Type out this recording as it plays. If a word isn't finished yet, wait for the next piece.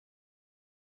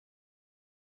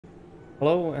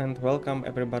Hello and welcome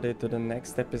everybody to the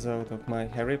next episode of my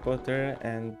Harry Potter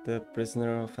and the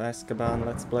Prisoner of Azkaban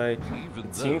Let's Play.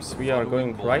 It seems we are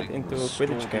going right into a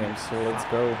Quidditch game, so let's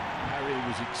go. Harry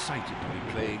was excited to be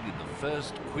playing in the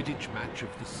first Quidditch match of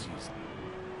the season.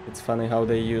 It's funny how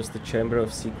they use the Chamber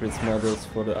of Secrets models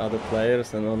for the other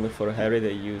players and only for Harry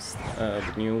they used the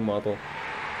new model.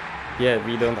 Yeah,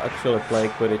 we don't actually play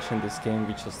Quidditch in this game,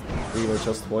 we will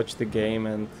just watch the game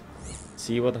and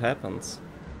see what happens.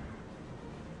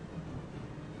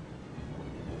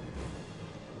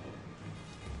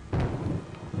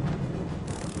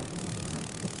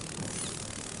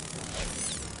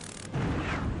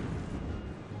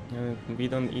 We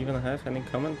don't even have any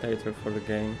commentator for the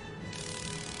game.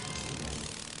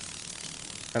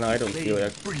 And I don't feel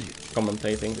like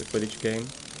commentating the Quidditch game.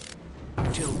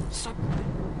 Until suddenly...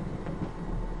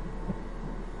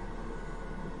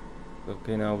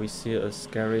 Okay, now we see a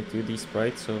scary 2D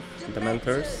sprites of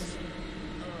Dementors.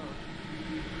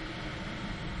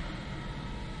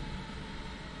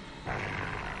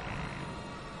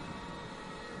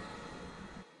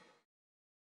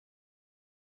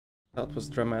 That was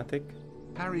dramatic.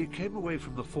 Harry came away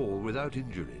from the fall without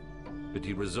injury, but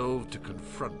he resolved to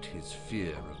confront his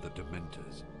fear of the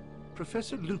Dementors.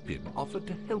 Professor Lupin offered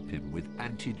to help him with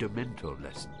anti-Dementor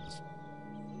lessons.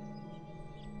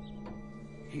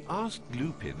 He asked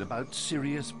Lupin about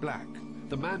Sirius Black,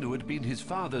 the man who had been his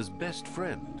father's best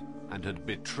friend and had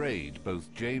betrayed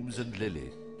both James and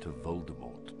Lily to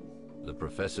Voldemort. The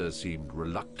professor seemed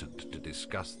reluctant to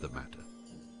discuss the matter.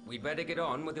 We'd better get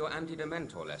on with your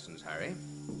anti-Dementor lessons, Harry.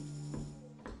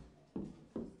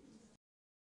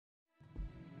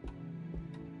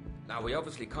 Now, we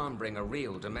obviously can't bring a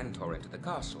real Dementor into the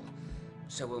castle,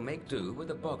 so we'll make do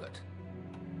with a boggart.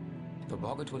 The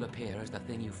boggart will appear as the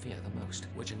thing you fear the most,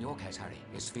 which in your case, Harry,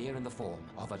 is fear in the form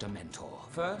of a Dementor.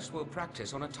 First, we'll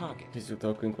practice on a target. Is you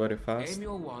talking very fast? Aim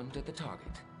your wand at the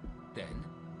target. Then,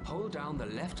 hold down the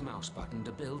left mouse button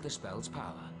to build the spell's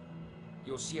power.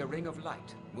 You'll see a ring of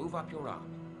light move up your arm.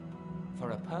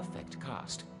 For a perfect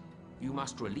cast, you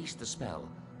must release the spell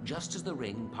just as the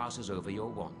ring passes over your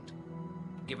wand.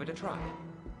 Give it a try.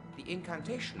 The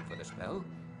incantation for the spell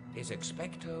is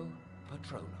Expecto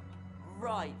Patronum.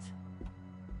 Right.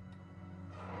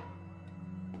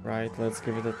 Right, let's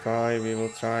give it a try. We will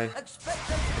try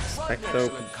Expecto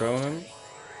Patronum.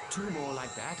 Two more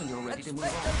like that and you're ready to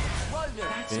move on.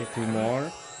 Okay, two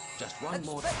more. Just one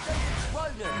more.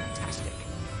 Fantastic.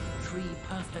 3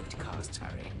 perfect casts,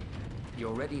 Harry.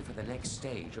 You're ready for the next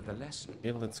stage of the lesson.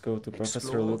 Okay, let's go to Professor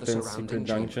Explore the Lupin's surrounding secret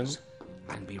dungeon. chambers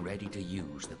and be ready to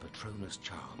use the Patronus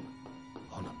charm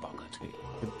on a boggart.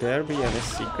 Could there be any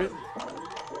secret?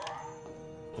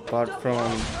 Apart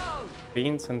from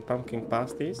beans and pumpkin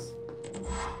pasties?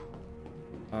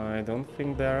 I don't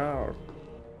think there are.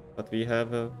 But we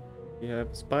have a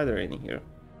spider in here.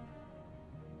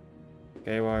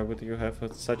 Okay, why would you have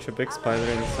such a big spider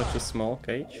in such a small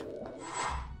cage?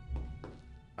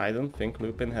 I don't think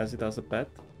Lupin has it as a pet.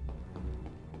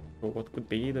 So what could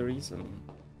be the reason?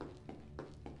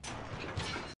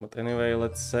 But anyway,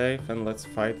 let's save and let's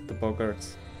fight the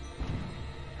boggarts.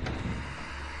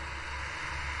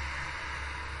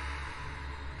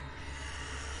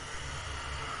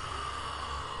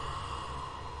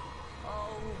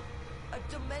 Oh, a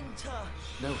Dementor!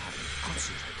 No, Harry,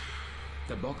 concentrate.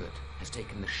 The boggart has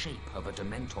taken the shape of a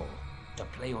Dementor to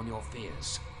play on your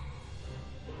fears.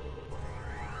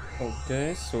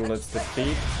 Okay, so let's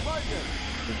defeat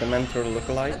the Dementor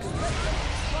lookalike.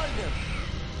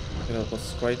 Okay, that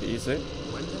was quite easy.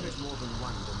 When there is more than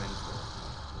one Dementor,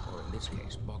 or in this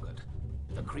case, boggart,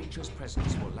 the creature's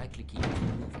presence will likely keep it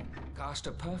moving. Cast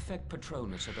a perfect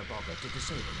Patronus at the boggart to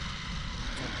disable it.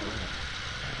 Temporarily.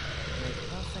 Make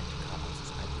perfect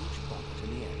casts at each boggart in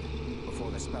the end, before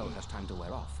the spell has time to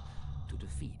wear off, to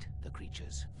defeat the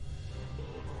creatures.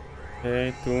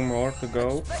 Okay, 2 more to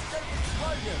go.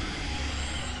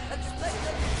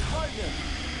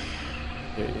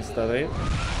 Okay, is that it? I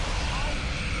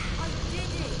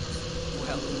did it!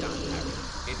 Well done, Harry.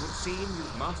 It would seem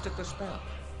you've mastered the spell.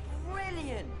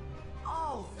 Brilliant!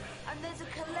 Oh, and there's a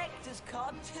collector's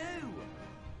card too!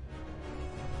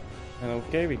 And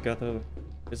okay, we got a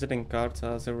visiting card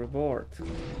as a reward.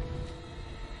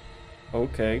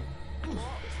 Okay.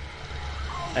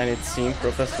 And it seemed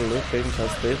Professor Lupin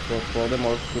just did what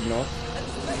Voldemort could not.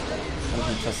 And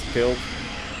he just killed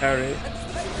Harry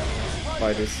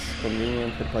by this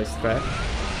conveniently placed trap.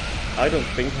 I don't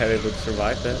think Harry would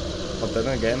survive that, but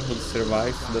then again he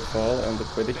survived the fall on the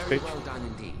Quidditch pitch. Very well done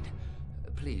indeed.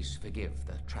 Please forgive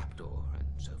the trapdoor and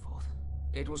so forth.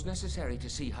 It was necessary to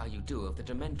see how you do if the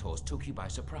Dementors took you by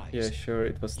surprise. Yeah, sure,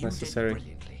 it was You did necessary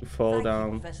brilliantly. to fall Thank you,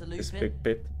 down Professor this Lupin. big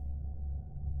pit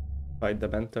by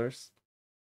Dementors.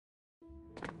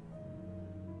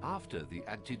 After the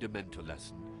anti-dementor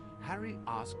lesson, Harry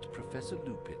asked Professor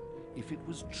Lupin if it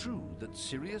was true that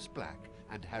Sirius Black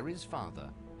and Harry's father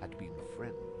had been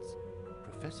friends.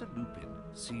 Professor Lupin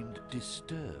seemed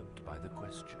disturbed by the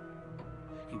question.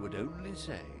 He would only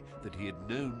say that he had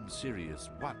known Sirius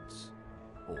once,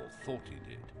 or thought he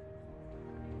did.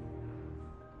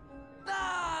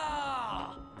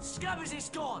 Ah! Scabbers is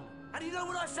gone! And you know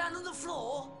what I found on the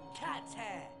floor? Cat's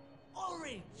hair.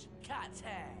 Orange cat's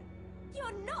hair.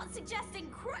 You're not suggesting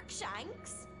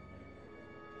Crookshanks?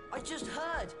 I just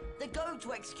heard they're going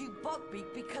to execute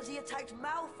Buckbeak because he attacked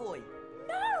Malfoy.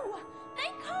 No!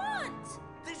 They can't!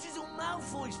 This is all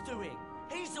Malfoy's doing.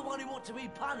 He's the one who wants to be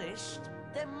punished.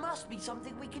 There must be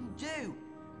something we can do.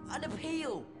 An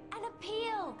appeal. An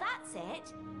appeal, that's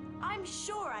it. I'm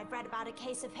sure I've read about a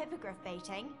case of hippogriff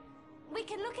baiting. We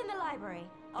can look in the library.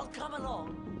 I'll come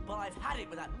along, but I've had it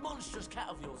with that monstrous cat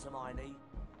of yours, Hermione.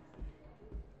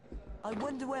 I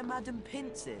wonder where Madam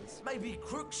Pince is. Maybe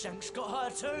Crookshanks got her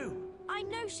too. I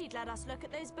know she'd let us look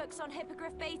at those books on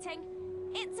hippogriff baiting.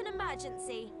 It's an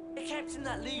emergency. They're kept in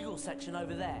that legal section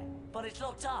over there, but it's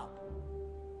locked up.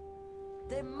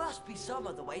 There must be some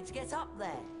other way to get up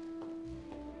there.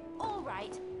 All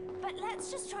right, but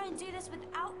let's just try and do this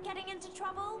without getting into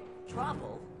trouble.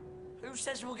 Trouble? Who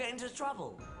says we'll get into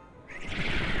trouble?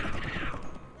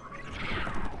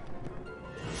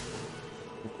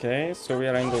 Okay, so we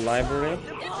are in the library.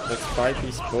 Let's fight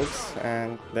these books,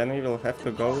 and then we will have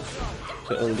to go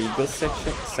to a legal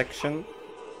section,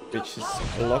 which is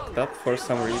locked up for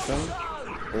some reason,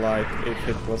 like if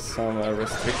it was some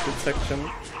restricted section.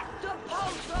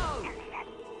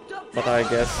 But I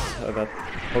guess that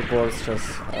Hogwarts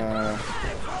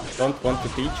just don't want to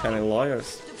teach any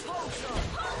lawyers.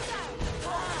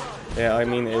 Yeah, I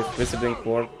mean, if Wizarding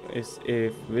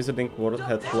World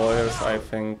had lawyers, I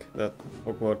think that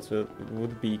Hogwarts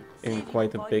would be in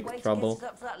quite a big trouble.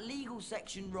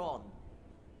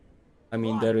 I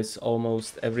mean, there is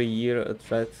almost every year a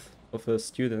threat of a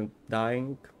student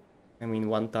dying. I mean,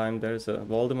 one time there's a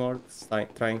Voldemort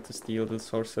trying to steal the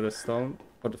Sorcerer's Stone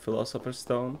or the Philosopher's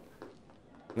Stone.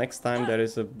 Next time there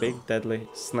is a big deadly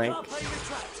snake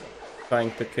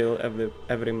trying to kill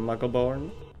every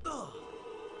Muggleborn.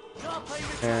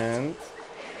 And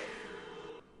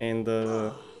in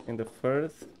the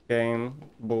first game,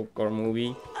 book or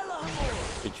movie,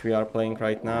 which we are playing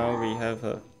right now, we have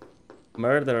a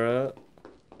murderer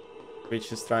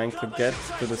which is trying to get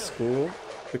to the school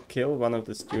to kill one of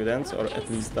the students, or at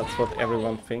least that's what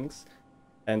everyone thinks.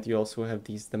 And you also have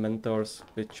these Dementors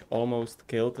which almost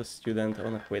killed a student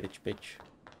on a Quidditch pitch.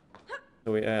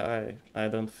 So yeah, I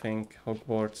don't think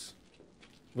Hogwarts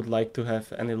would like to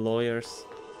have any lawyers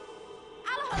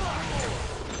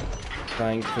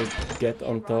trying to get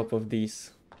on top of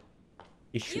these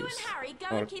issues. You and Harry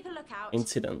go and keep a lookout.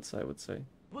 Incidents, I would say.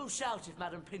 We'll shout if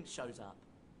Madam Pince shows up.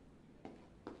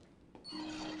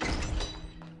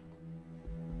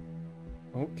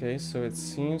 Okay, so it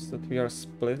seems that we are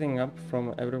splitting up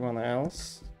from everyone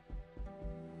else.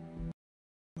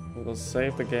 We will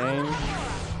save the game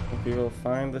and we will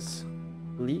find this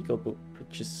legal book,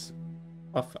 which is,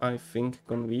 I think,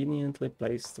 conveniently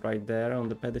placed right there on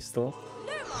the pedestal.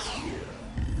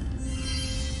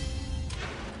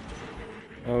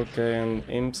 Okay, and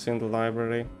imps in the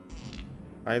library.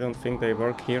 I don't think they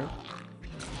work here.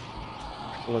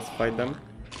 Let's fight them.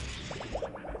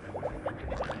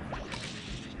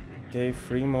 Okay,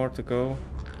 3 more to go.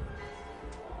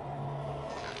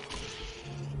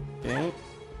 Okay.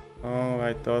 Oh,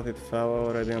 I thought it fell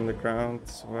already on the ground,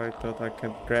 so I thought I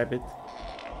could grab it.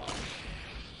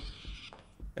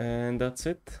 And that's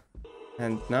it.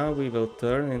 And now we will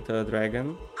turn into a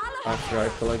dragon after I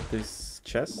collect this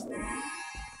chest.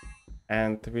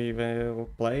 And we will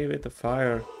play with the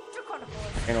fire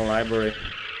in a library,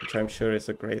 which I'm sure is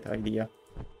a great idea.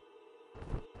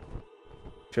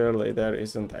 Surely there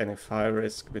isn't any fire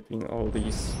risk between all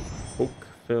these books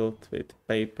filled with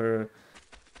paper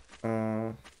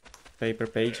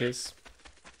pages.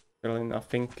 Surely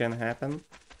nothing can happen.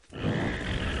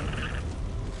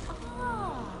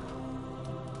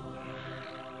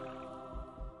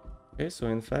 Okay, so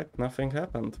in fact nothing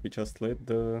happened. We just lit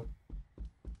the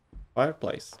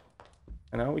fireplace.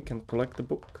 And now we can collect the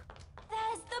book.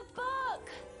 There's the book!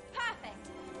 Perfect.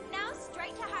 Now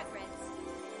straight to Hagrid's.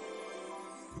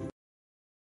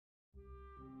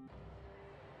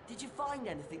 Did you find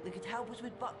anything that could help us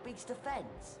with Buckbeak's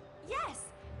defense? Yes,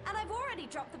 and I've already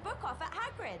dropped the book off at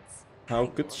Hagrid's. How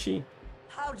could she?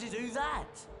 How'd you do that?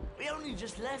 We only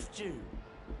just left you.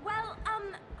 Well,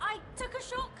 I took a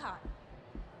shortcut.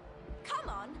 Come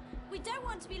on, we don't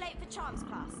want to be late for charms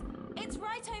class. It's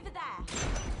right over there.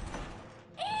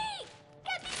 Eee!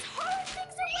 Get these horrid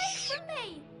things away from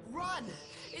me! Run!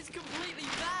 It's completely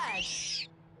bad.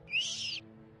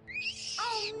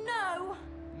 Oh no!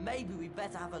 Maybe we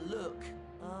better have a look.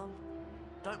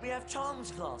 Don't we have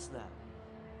charms class now?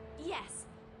 Yes,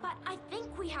 but I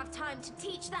think we have time to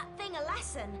teach that thing a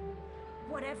lesson.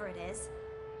 Whatever it is.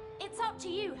 It's up to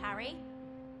you, Harry.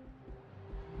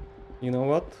 You know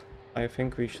what? I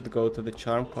think we should go to the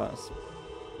charm class.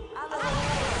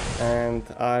 And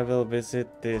I will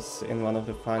visit this in one of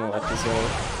the final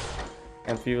episodes.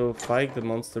 And we will fight the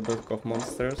monster book of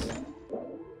monsters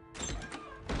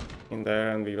in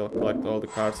there, and we will collect all the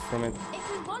cards from it.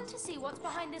 If we want to see what's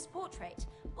behind this portrait,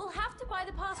 we'll have to buy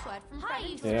the password from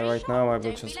Freddy's. Yeah, right now I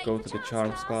will just go to the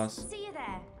charms class. See you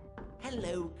there.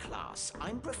 Hello, class.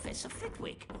 I'm Professor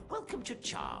Flitwick. Welcome to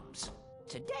Charms.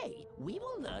 Today, we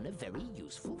will learn a very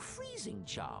useful freezing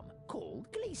charm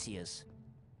called Glacius.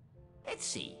 Let's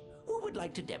see, who would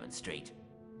like to demonstrate?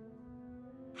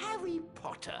 Harry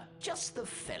Potter, just the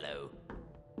fellow.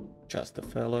 Just a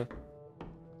fella.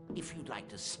 If you'd like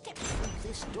to step through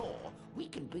this door, we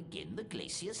can begin the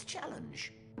Glacius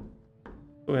challenge.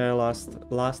 Well,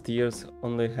 last year's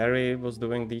only Harry was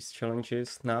doing these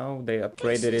challenges. Now they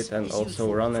upgraded it, and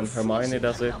also Ron and Hermione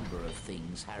does it.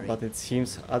 But it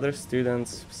seems other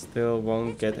students still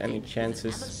won't get any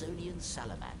chances. Amazonian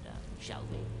salamander, shall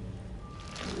we?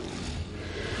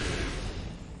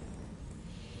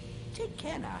 Take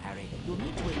care now, Harry. You'll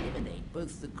need to eliminate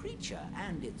both the creature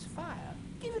and its fire.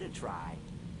 Give it a try.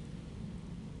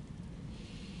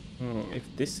 If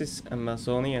this is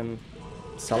Amazonian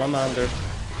salamander,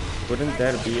 wouldn't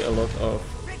there be a lot of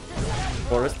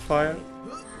forest fire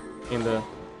in the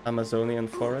Amazonian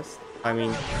forest? I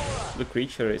mean, the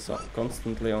creature is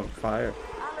constantly on fire.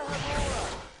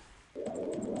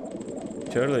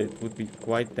 Surely it would be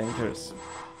quite dangerous.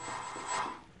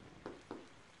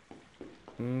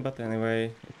 But anyway,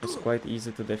 it was quite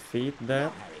easy to defeat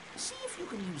that. Harry, see if you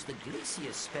can use the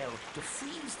Glacius spell to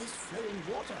freeze this flowing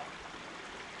water.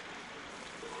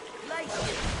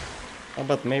 Oh,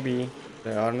 but maybe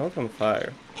they are not on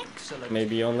fire. Excellent.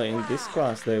 Maybe only in this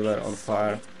class they were on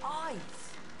fire. Ice.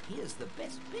 Here's the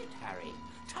best bit, Harry.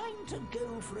 Time to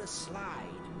go for a slide.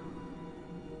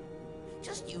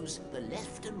 Just use the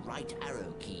left and right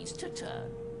arrow keys to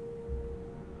turn.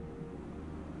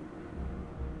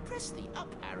 Press the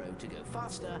up arrow to go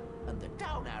faster and the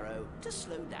down arrow to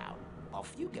slow down.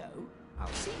 Off you go. I'll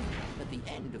see you at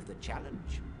the end of the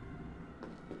challenge.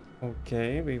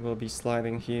 Okay, we will be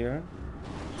sliding here.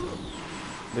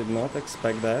 Did not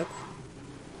expect that.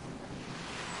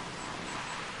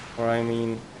 Or I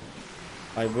mean,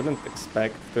 I wouldn't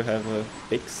expect to have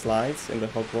big slides in the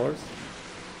Hogwarts.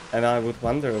 And I would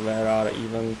wonder where are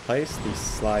even placed these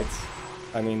slides.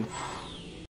 I mean,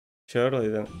 surely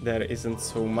there isn't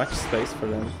so much space for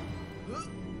them.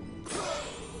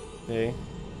 Okay.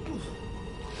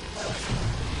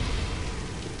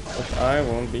 But I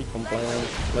won't be complaining.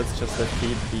 Let's just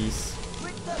defeat these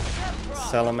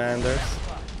salamanders.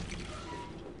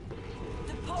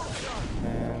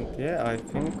 And yeah, I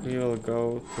think we will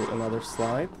go to another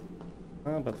slide.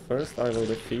 But first I will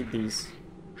defeat these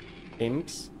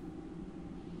imps.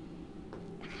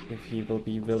 If he will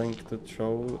be willing to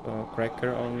throw a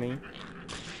cracker on me.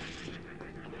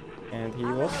 And he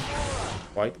was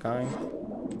quite kind.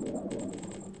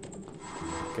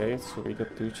 Okay, so we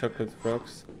got 2 chocolate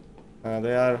frogs.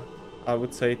 They are, I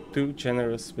would say, too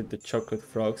generous with the chocolate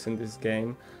frogs in this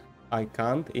game. I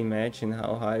can't imagine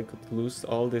how I could lose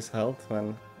all this health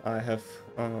when I have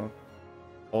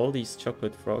all these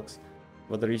chocolate frogs.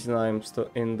 But the reason I'm still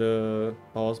in the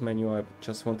pause menu, I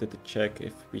just wanted to check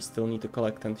if we still need to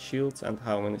collect 10 shields and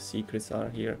how many secrets are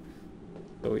here.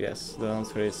 So yes, the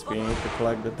answer is we need to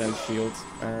collect the 10 shields,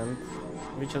 and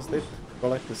we just did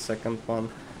collect the second one.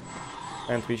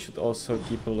 And we should also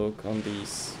keep a look on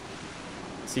these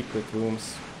secret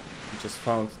rooms. We just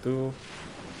found 2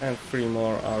 and 3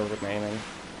 more are remaining.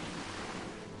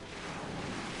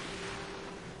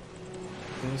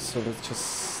 Okay, so let's just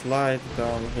slide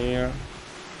down here.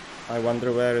 I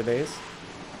wonder where it is.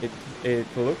 It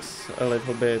looks a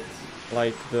little bit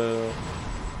like the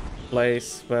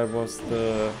place where was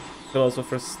the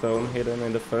Philosopher's Stone hidden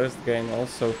in the first game.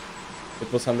 Also,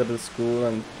 it was under the school,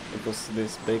 and it was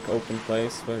this big open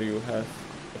place where you have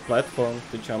a platform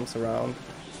to jump around,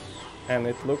 and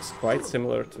it looks quite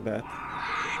similar to that.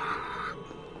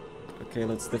 Okay,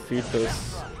 let's defeat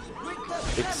those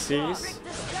pixies.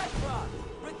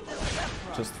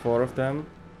 just 4 of them,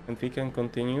 and we can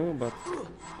continue, but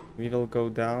we will go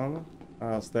down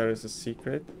as there is a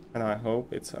secret, and I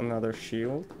hope it's another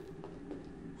shield.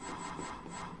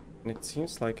 And it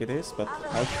seems like it is, but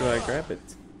how should I grab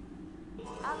it?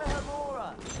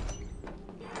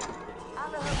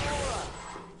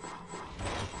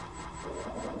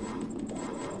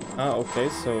 Ah, okay,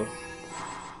 so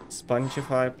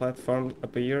Spongify platform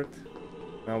appeared.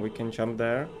 Now we can jump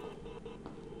there.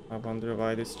 I wonder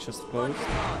why this just closed.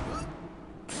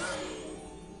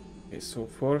 Okay, so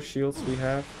 4 shields we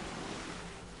have.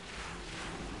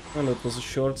 And it was a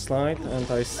short slide, and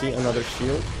I see another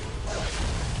shield.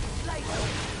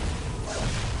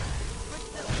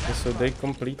 Okay, so they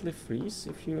completely freeze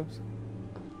if you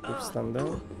stand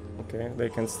there. Okay, they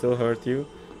can still hurt you,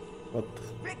 but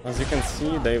as you can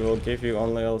see, they will give you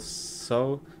only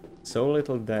so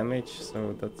little damage.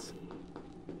 So that's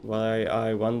why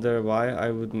I wonder why I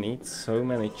would need so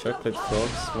many chocolate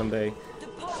frogs when they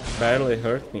barely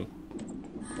hurt me.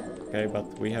 Okay,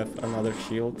 but we have another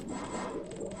shield.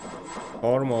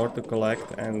 4 more to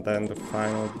collect, and then the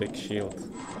final big shield.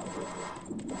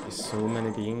 There's so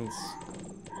many beans.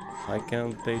 Why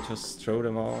can't they just throw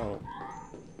them all?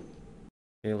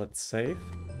 Okay, let's save.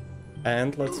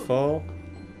 And let's fall.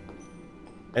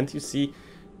 And you see,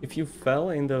 if you fell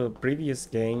in the previous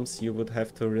games, you would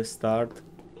have to restart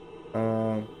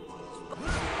from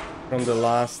the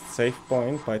last save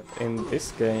point, but in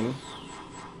this game,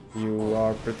 you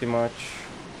are pretty much...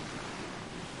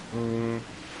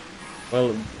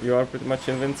 well, you are pretty much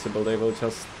invincible. They will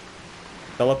just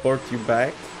teleport you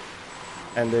back,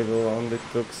 and they will only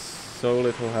took so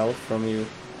little health from you.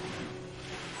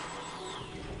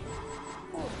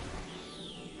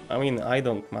 I mean, I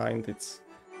don't mind. It's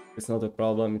not a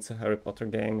problem. It's a Harry Potter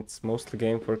game. It's mostly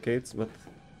game for kids, but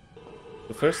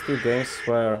the first 2 games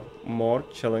were more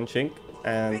challenging,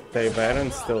 and they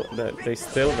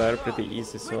still were pretty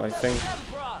easy. So I think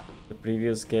the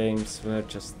previous games were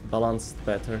just balanced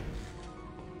better.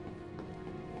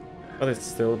 But it's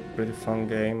still a pretty fun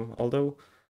game, although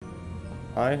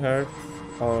I heard,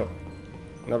 or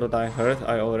not that I heard,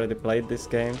 I already played this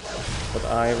game, but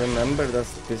I remember that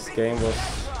this game was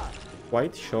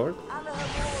quite short.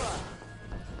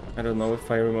 I don't know if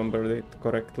I remembered it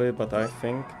correctly, but I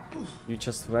think you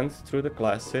just went through the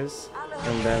classes,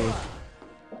 and then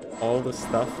all the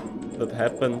stuff that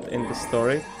happened in the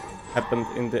story happened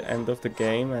in the end of the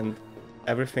game, and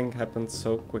everything happened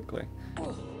so quickly.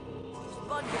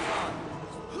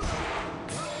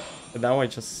 Now it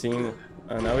just seen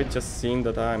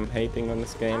that I'm hating on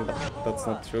this game, but that's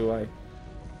not true.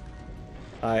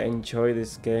 I enjoy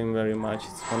this game very much.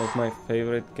 It's one of my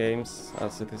favorite games,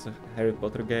 as it is a Harry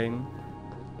Potter game.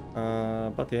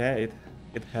 But yeah,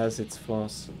 it has its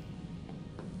flaws.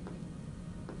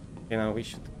 Okay, now we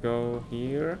should go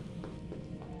here.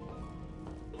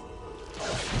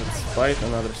 Let's fight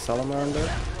another salamander.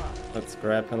 Let's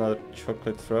grab another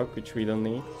chocolate frog, which we don't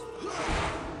need.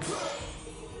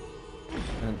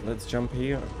 And let's jump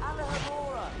here.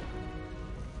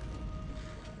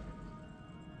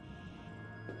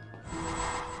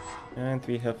 And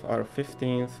we have our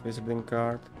 15th visiting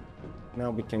card. Now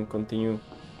we can continue,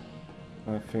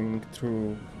 I think,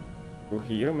 through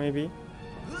here maybe.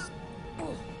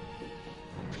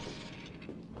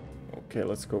 Okay,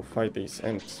 let's go fight these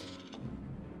ants.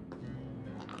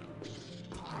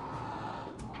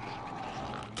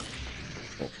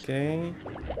 Okay.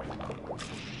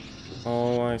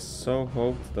 Oh, I so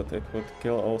hoped that it would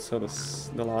kill also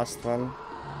the last one.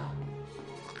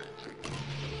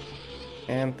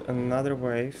 And another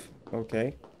wave.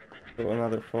 Okay. So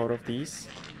another 4 of these.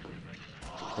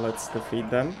 Let's defeat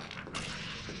them.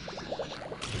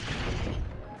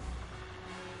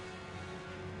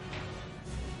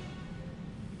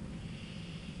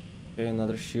 Okay,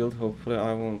 another shield. Hopefully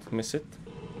I won't miss it.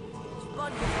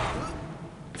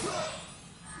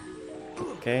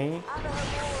 Okay.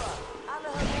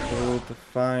 To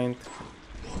find...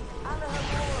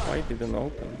 Why it didn't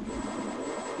open?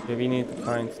 Okay, we need to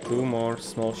find 2 more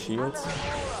small shields.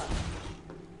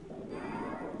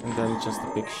 And then just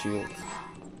a big shield.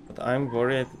 But I'm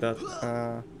worried that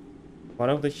one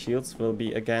of the shields will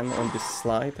be again on this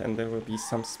slide, and there will be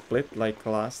some split like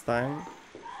last time.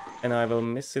 And I will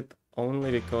miss it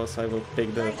only because I will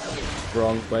pick the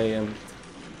wrong way, and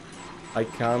I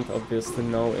can't obviously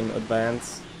know in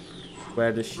advance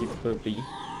where the shield will be.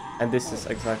 And this is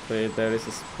exactly it. There is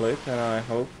a split, and I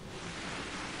hope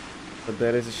that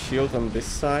there is a shield on this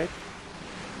side,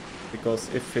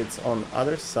 because if it's on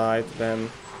other side,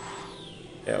 then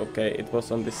yeah, okay, it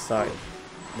was on this side.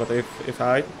 But if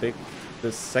I pick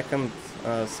the second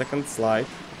slide,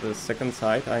 the second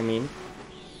side, I mean,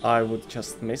 I would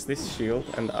just miss this shield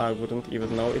and I wouldn't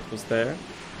even know it was there.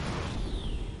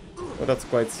 But that's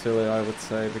quite silly, I would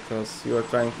say, because you are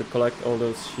trying to collect all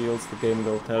those shields. The game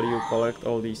will tell you collect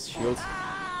all these shields,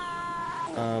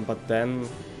 but then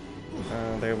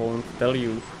they won't tell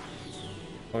you,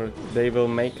 or they will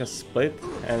make a split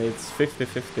and it's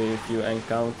 50-50 if you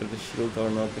encounter the shield or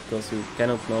not, because you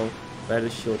cannot know where the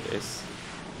shield is.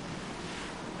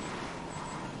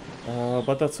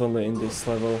 But that's only in this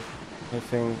level. I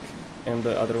think in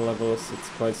the other levels it's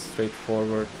quite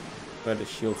straightforward where the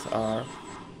shields are.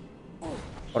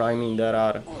 Or I mean, there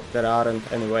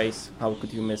aren't anyways. How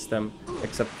could you miss them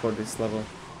except for this level?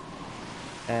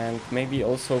 And maybe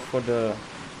also for the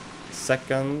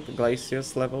second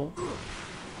Glacius level,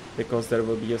 because there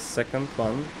will be a second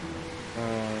one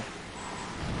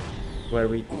where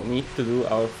we need to do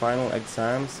our final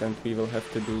exams and we will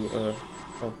have to do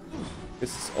oh,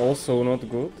 this is also not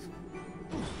good.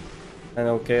 And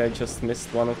okay, I just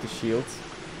missed one of the shields.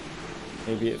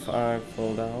 Maybe if I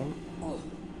fall down.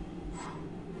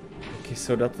 Okay,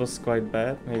 so that was quite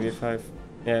bad. Maybe if I...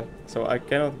 yeah, so I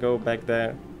cannot go back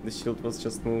there. The shield was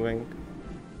just moving.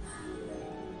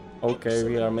 Okay,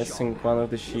 we are missing one of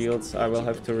the shields. I will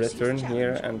have to return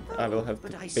here and I will have to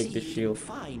pick the shield.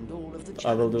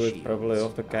 I will do it probably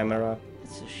off the camera.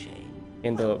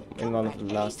 In one of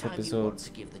the last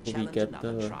episodes, we get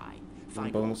the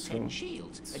bonus room.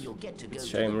 It's a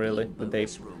shame really that they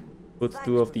put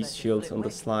two of these shields on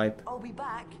the slide. I'll be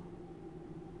back.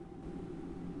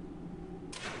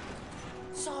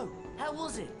 So, how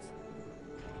was it?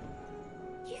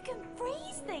 You can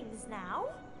freeze things now.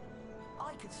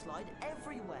 I could slide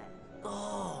everywhere.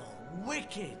 Oh,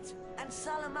 wicked! And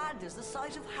salamanders the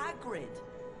size of Hagrid.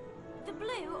 The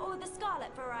blue or the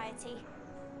scarlet variety.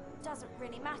 Doesn't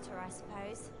really matter, I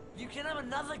suppose. You can have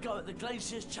another go at the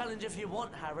Glacius challenge if you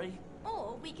want, Harry.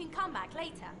 Or we can come back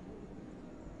later.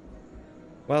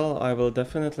 Well, I will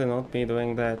definitely not be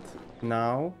doing that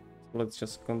now. Let's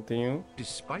just continue.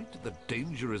 Despite the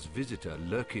dangerous visitor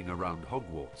lurking around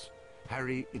Hogwarts,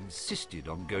 Harry insisted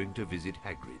on going to visit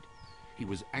Hagrid. He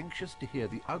was anxious to hear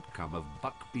the outcome of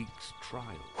Buckbeak's trial.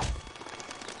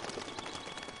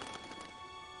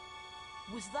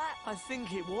 Was that? I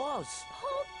think it was.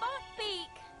 Poor Buckbeak!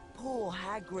 Poor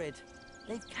Hagrid.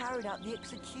 They've carried out the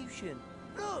execution.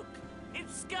 Look!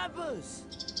 It's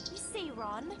Scabbers! You see,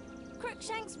 Ron,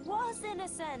 Crookshanks was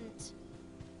innocent.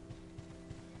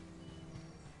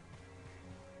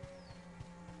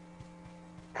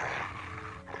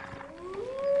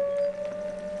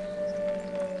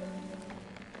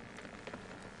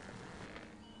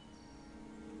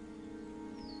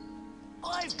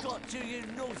 I've got to, you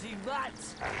naughty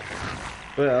rats!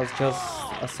 Well,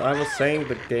 as I was saying,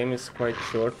 the game is quite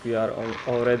short. We are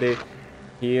already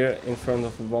here in front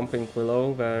of the Whomping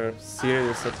Willow, where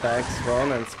Sirius attacks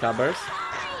Ron and Scabbers.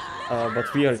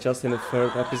 But we are just in the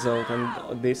third episode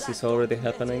and this is already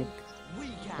happening.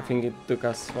 I think it took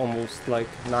us almost like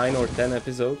 9 or 10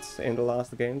 episodes in the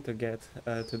last game to get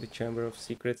to the Chamber of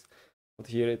Secrets. But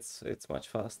here it's much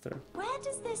faster. Where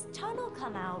does this tunnel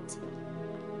come out?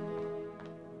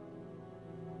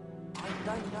 I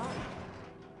don't know.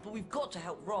 But we've got to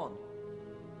help Ron.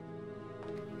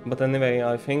 But anyway,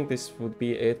 I think this would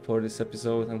be it for this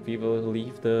episode and we will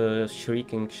leave the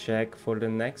Shrieking Shack for the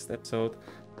next episode.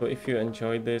 So if you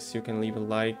enjoyed this, you can leave a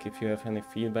like. If you have any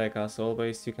feedback, as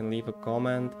always, you can leave a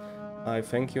comment. I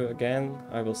thank you again.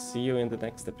 I will see you in the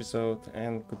next episode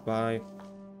and goodbye.